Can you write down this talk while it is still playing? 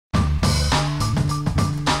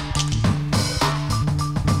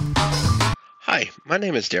Hi, my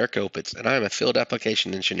name is Derek Opitz, and I am a field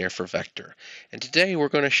application engineer for Vector. And today we're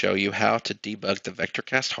going to show you how to debug the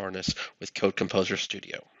VectorCAST harness with Code Composer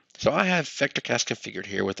Studio. So I have VectorCAST configured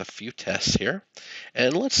here with a few tests here.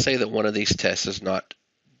 And let's say that one of these tests is not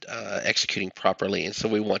executing properly, and so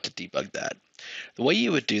we want to debug that. The way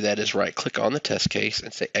you would do that is right-click on the test case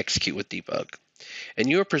and say Execute with Debug. And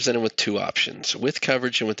you are presented with two options, with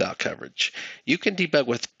coverage and without coverage. You can debug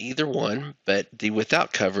with either one, but the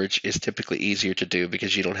without coverage is typically easier to do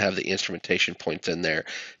because you don't have the instrumentation points in there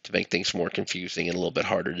to make things more confusing and a little bit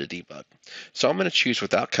harder to debug. So I'm going to choose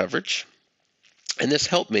without coverage. And this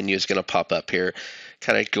help menu is going to pop up here,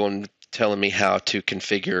 kind of telling me how to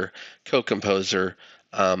configure Code Composer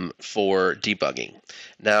for debugging.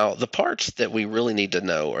 Now, the parts that we really need to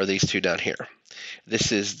know are these two down here.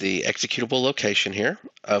 This is the executable location here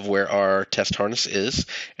of where our test harness is,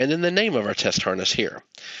 and then the name of our test harness here.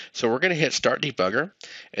 So we're going to hit Start Debugger,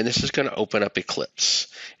 and this is going to open up Eclipse.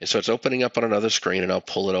 And so it's opening up on another screen, and I'll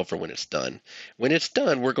pull it over when it's done. When it's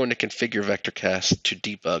done, we're going to configure VectorCAST to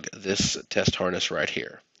debug this test harness right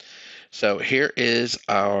here. So here is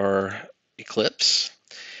our Eclipse.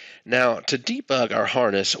 Now, to debug our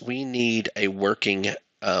harness, we need a working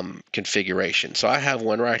configuration. So I have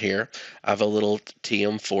one right here. I have a little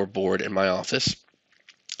TM4 board in my office.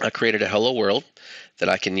 I created a hello world that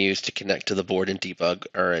I can use to connect to the board and debug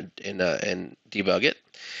and debug it.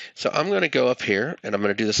 So I'm going to go up here and I'm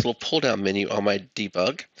going to do this little pull down menu on my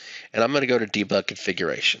debug, and I'm going to go to debug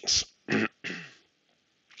configurations.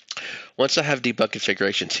 Once I have debug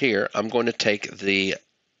configurations here, I'm going to take the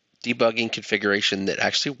debugging configuration that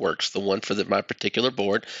actually works, the one for my particular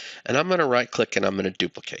board, and I'm going to right click and I'm going to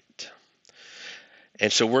duplicate.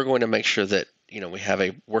 And so we're going to make sure that we have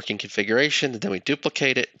a working configuration, then we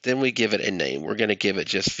duplicate it, then we give it a name. We're going to give it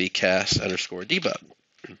just VCAST_debug.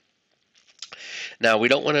 Now we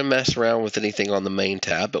don't want to mess around with anything on the main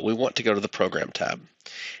tab, but we want to go to the program tab.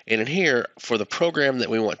 And in here, for the program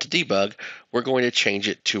that we want to debug, we're going to change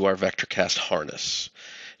it to our VectorCAST harness.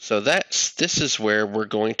 So this is where we're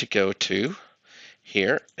going to go to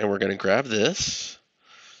here, and we're going to grab this,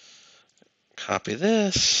 copy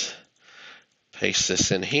this, paste this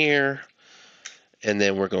in here, and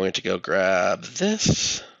then we're going to go grab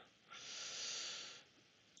this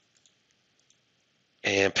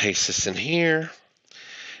and paste this in here,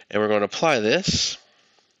 and we're going to apply this.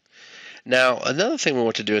 Now, another thing we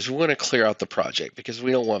want to do is we want to clear out the project because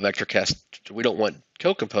we don't want we don't want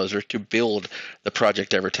Code Composer to build the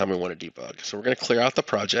project every time we want to debug. So we're going to clear out the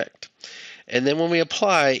project. And then when we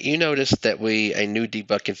apply, you notice that a new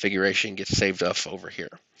debug configuration gets saved up over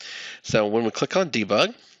here. So when we click on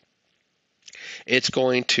debug, it's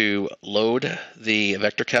going to load the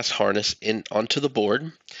VectorCAST harness onto the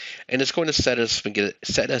board, and it's going to set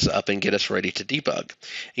us up and get us ready to debug.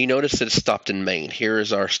 You notice that it's stopped in main. Here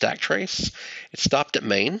is our stack trace. It's stopped at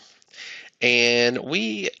main, and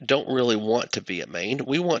we don't really want to be at main.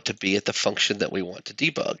 We want to be at the function that we want to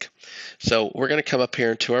debug. So we're going to come up here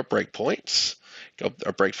into our breakpoints,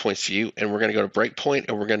 our breakpoints view, and we're going to go to breakpoint,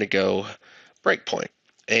 and we're going to go breakpoint.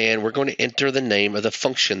 And we're going to enter the name of the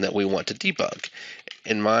function that we want to debug.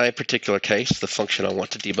 In my particular case, the function I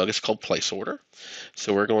want to debug is called placeorder.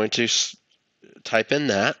 So we're going to type in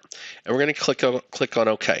that, and we're going to click on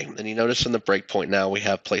OK. And you notice in the breakpoint now we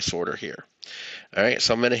have placeorder here. All right,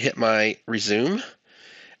 so I'm going to hit my resume,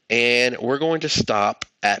 and we're going to stop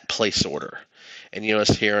at placeorder. And you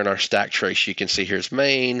notice here in our stack trace, you can see here's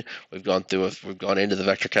main. We've gone into the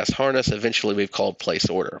VectorCAST harness. Eventually, we've called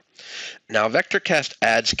placeorder. Now, VectorCAST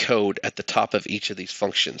adds code at the top of each of these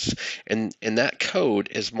functions, and that code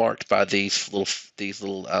is marked by these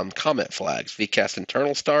little comment flags: VCAST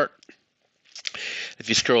internal start. If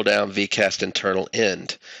you scroll down, VCAST internal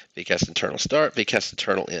end, VCAST internal start, VCAST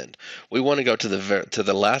internal end. We want to go to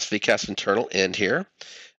the last VCAST internal end here.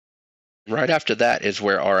 Right after that is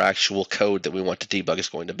where our actual code that we want to debug is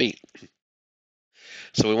going to be.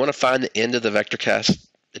 So we want to find the end of the VectorCAST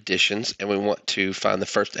additions, and we want to find the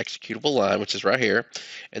first executable line, which is right here,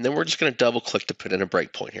 and then we're just going to double click to put in a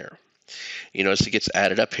breakpoint here. You notice it gets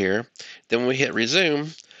added up here. Then when we hit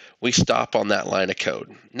resume, we stop on that line of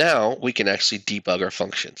code. Now we can actually debug our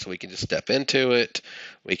function. So we can just step into it.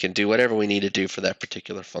 We can do whatever we need to do for that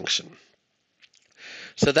particular function.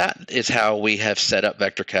 So that is how we have set up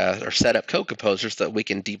VectorCAST, or set up Code Composer, so that we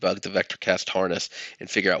can debug the VectorCAST harness and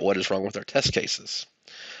figure out what is wrong with our test cases.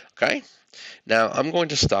 Okay, now I'm going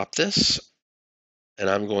to stop this, and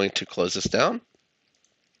I'm going to close this down.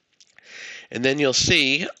 And then you'll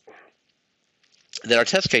see that our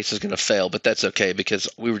test case is going to fail, but that's okay because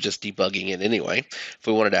we were just debugging it anyway. If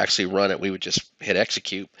we wanted to actually run it, we would just hit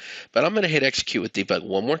execute. But I'm going to hit execute with debug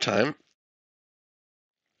one more time.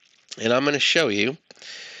 And I'm going to show you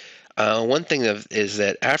one thing is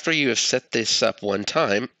that after you have set this up one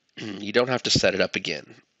time, you don't have to set it up again.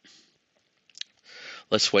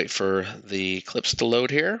 Let's wait for the clips to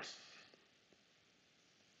load here.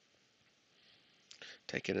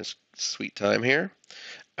 Taking its sweet time here.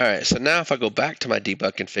 All right, so now if I go back to my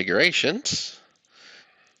debug configurations,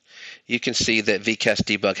 you can see that VCAST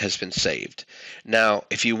debug has been saved. Now,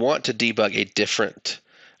 if you want to debug a different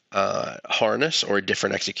harness or a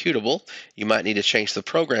different executable, you might need to change the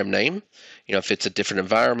program name. You know, if it's a different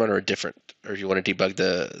environment or or you want to debug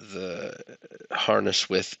the harness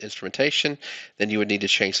with instrumentation, then you would need to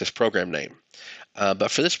change this program name.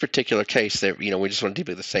 But for this particular case, we just want to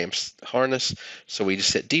debug the same harness, so we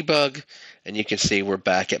just hit debug, and you can see we're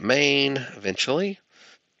back at main. Eventually,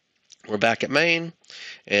 we're back at main,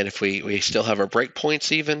 and if we still have our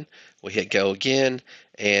breakpoints even, we hit go again,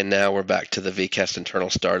 and now we're back to the VCAST internal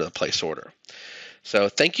start of the place order. So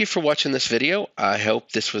thank you for watching this video. I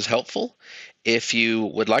hope this was helpful. If you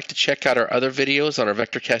would like to check out our other videos on our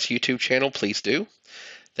VectorCAST YouTube channel, please do.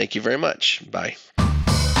 Thank you very much. Bye.